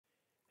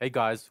Hey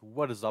guys,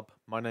 what is up?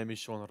 My name is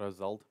Shaun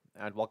Roselt,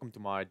 and welcome to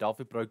my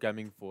Delphi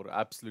Programming for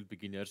Absolute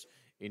Beginners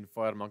in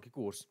FireMonkey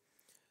course.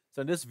 So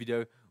in this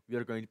video, we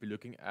are going to be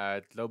looking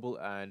at global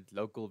and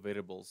local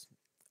variables,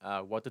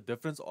 what the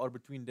difference are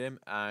between them,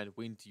 and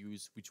when to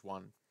use which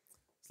one.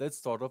 So let's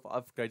start off.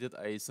 I've created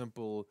a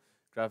simple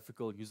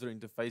graphical user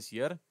interface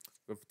here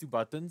with two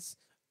buttons,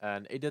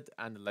 an edit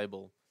and a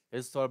label.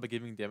 Let's start by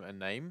giving them a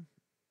name.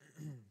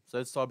 So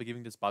let's start by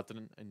giving this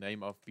button a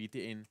name of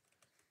btn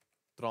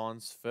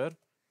transfer,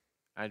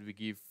 and we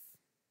give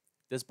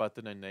this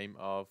button a name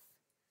of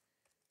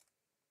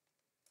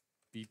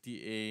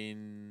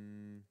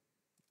btn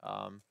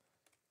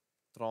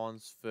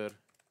transfer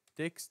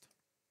text.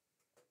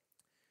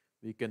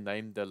 We can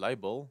name the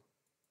label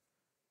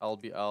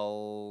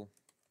lbl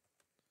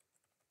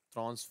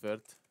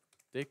transferred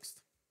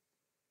text,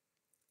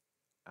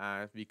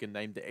 and we can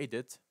name the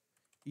edit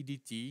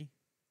edt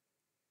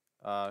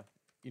uh,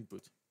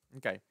 input.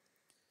 Okay,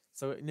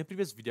 so in the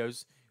previous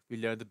videos we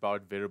learned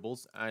about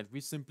variables, and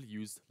we simply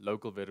used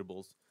local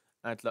variables.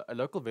 And a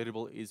local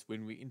variable is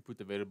when we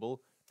input a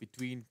variable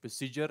between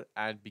procedure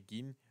and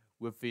begin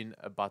within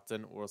a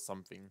button or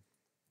something.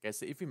 Okay,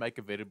 so if we make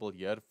a variable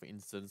here, for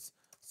instance,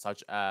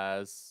 such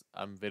as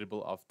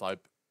variable of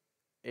type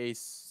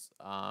s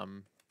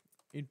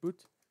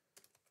input,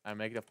 and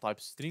make it of type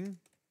string.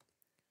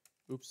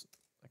 Oops,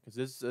 because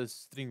this is a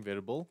string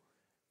variable,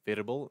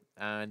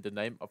 and the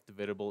name of the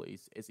variable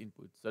is s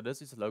input. So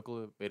this is a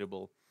local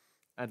variable,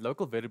 and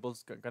local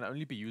variables can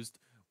only be used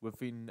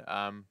within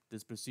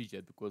this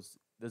procedure because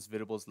this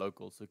variable is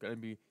local, so it can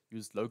only be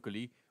used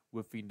locally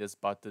within this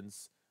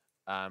button's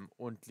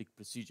on click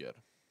procedure.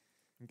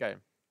 Okay,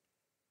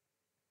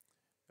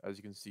 as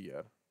you can see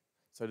here.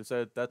 So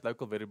that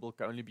local variable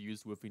can only be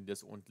used within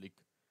this on click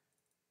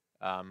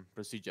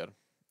procedure.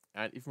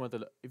 And if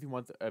you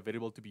want a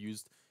variable to be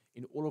used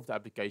in all of the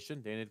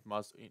application, then it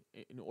must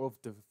in all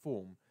of the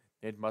form,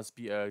 then it must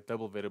be a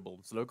global variable.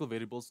 So local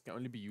variables can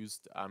only be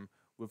used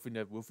within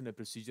a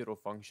procedure or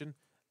function,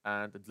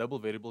 and a global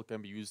variable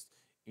can be used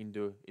in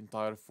the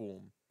entire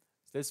form.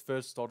 So let's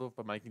first start off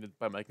by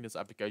making this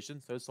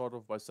application. So let's start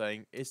off by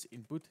saying s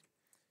input,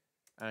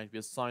 and we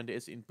assign the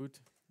s input.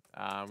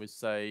 We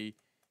say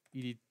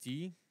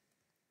edt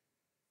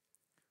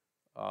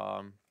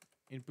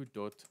input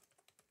dot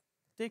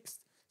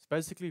text. So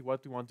basically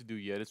what we want to do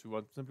here is we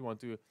simply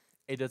want to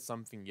edit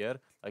something here,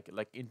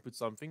 like input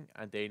something,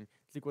 and then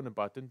click on a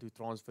button to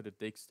transfer the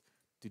text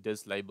to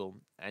this label,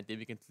 and then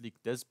we can click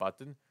this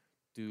button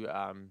to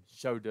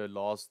show the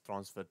last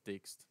transfer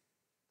text.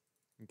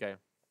 Okay,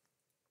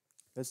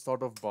 let's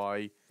start off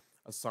by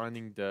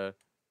assigning the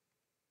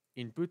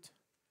input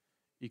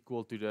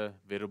equal to the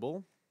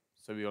variable.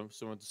 So we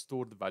also want to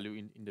store the value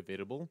in the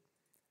variable,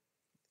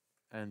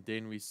 and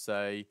then we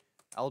say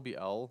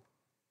lbl.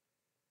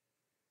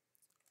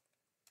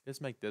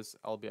 Let's make this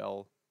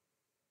lbl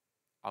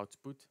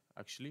output,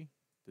 actually,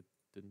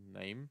 the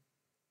name.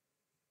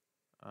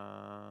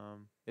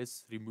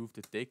 Let's remove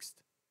the text,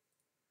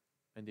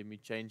 and then we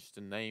change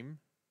the name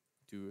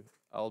to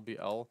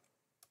lbl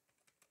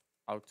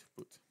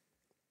output.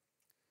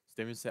 So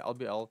then we say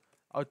lbl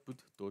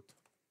output dot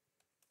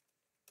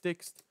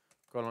text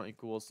colon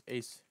equals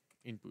s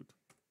input.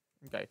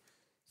 Okay,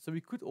 so we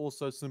could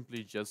also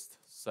simply just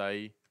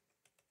say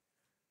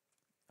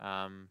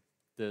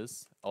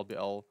this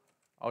lbl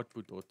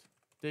output dot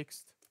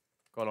text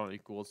colon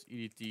equals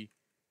edt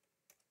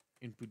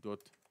input dot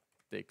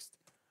text.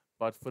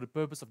 But for the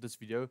purpose of this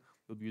video,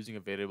 we'll be using a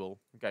variable.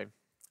 Okay,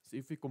 so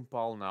if we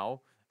compile now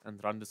and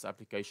run this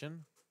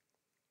application,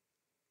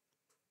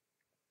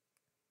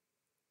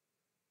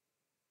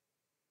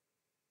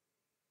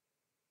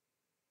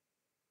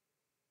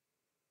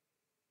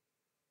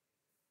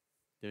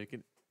 then we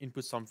can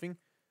input something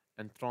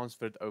and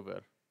transfer it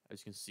over.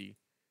 As you can see,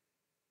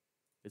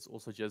 let's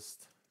also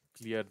just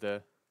clear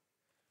the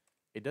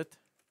edit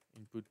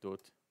input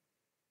dot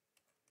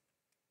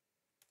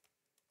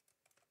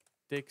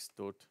text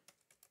dot.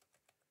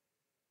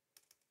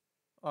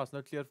 Oh, it's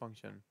not clear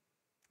function.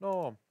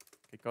 No.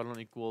 Okay, colon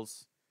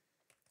equals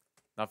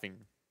nothing.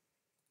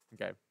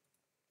 Okay.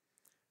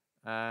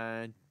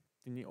 And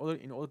in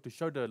order to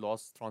show the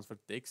last transfer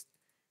text,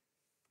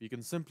 we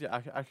can simply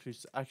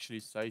actually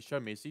say show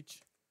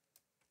message,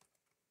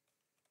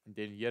 and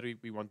then here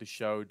we want to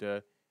show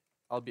the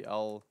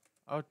lbl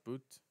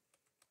output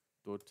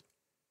dot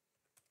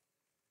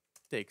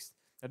text.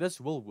 Now this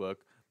will work,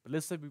 but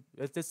let's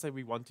say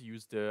we want to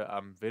use the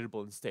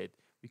variable instead.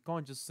 We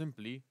can't just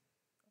simply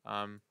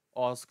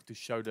ask to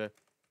show the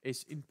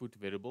s input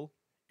variable.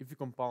 If you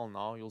compile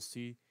now, you'll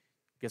see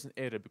it gets an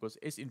error because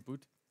s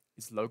input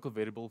is local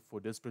variable for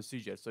this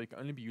procedure, so it can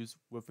only be used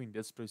within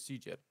this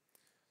procedure.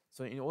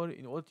 So in order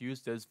to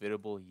use this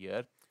variable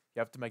here, you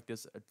have to make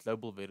this a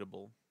global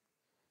variable.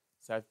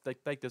 So I have to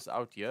take this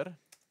out here, and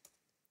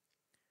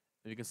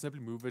we can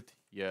simply move it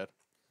here.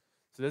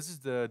 So this is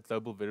the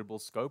global variable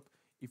scope.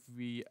 If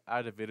we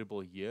add a variable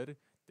here,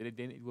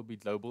 then it will be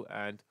global,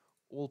 and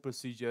all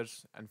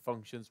procedures and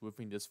functions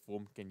within this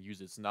form can use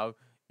it. So now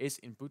s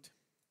input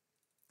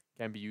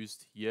can be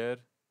used here,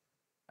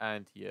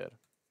 and here.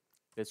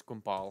 Let's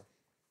compile.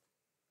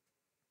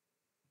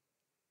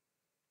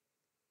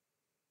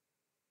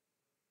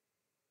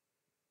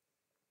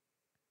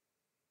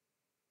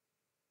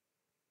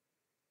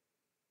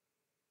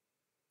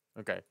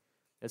 Okay,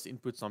 let's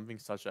input something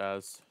such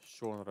as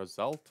Shaun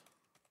Roselt.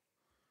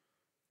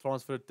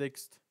 Transfer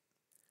text.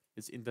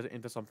 Let's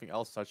enter something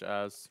else such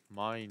as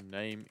my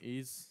name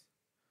is.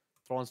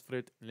 Transfer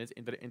it, and let's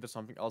enter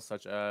something else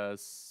such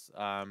as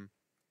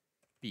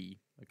P.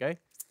 Okay,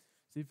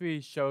 so if we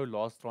show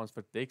last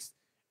transfer text,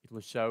 it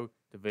will show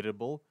the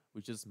variable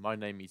which is my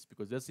name is,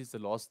 because this is the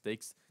last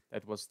text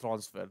that was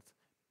transferred.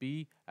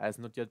 P has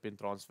not yet been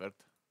transferred,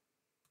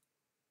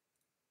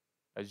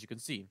 as you can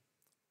see.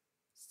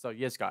 So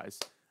yes, guys.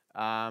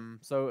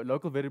 So a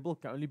local variable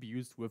can only be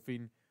used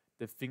within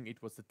the thing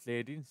it was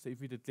declared in. So if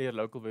we declare a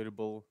local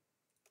variable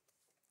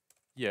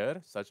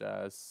here, such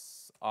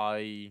as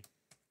I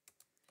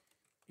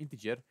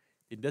integer,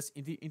 then this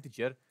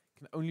integer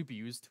can only be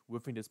used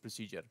within this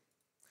procedure.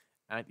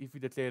 And if we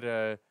declare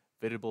a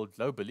variable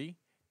globally,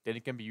 then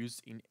it can be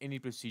used in any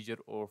procedure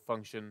or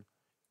function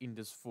in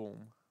this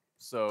form.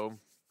 So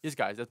yes,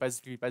 guys, that's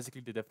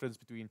basically the difference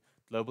between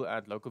global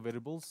and local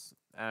variables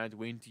and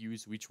when to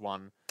use which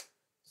one.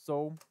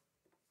 So,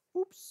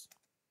 oops.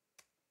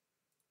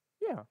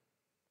 Yeah.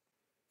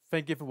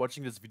 Thank you for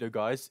watching this video,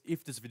 guys.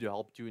 If this video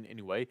helped you in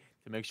any way,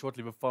 then make sure to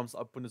leave a thumbs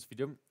up on this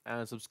video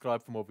and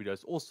subscribe for more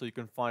videos. Also, you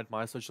can find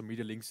my social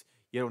media links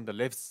here on the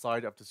left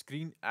side of the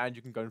screen, and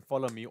you can go and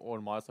follow me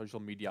on my social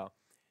media.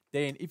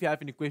 Then, if you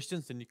have any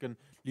questions, then you can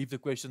leave the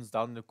questions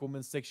down in the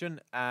comments section,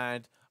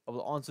 and I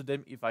will answer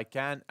them if I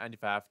can, and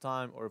if I have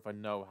time, or if I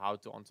know how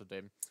to answer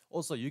them.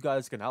 Also, you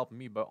guys can help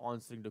me by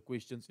answering the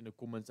questions in the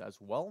comments as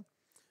well.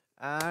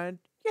 And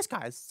yes,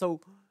 guys,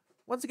 so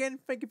once again,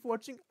 thank you for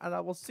watching, and I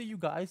will see you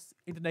guys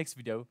in the next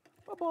video.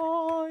 Bye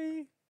bye.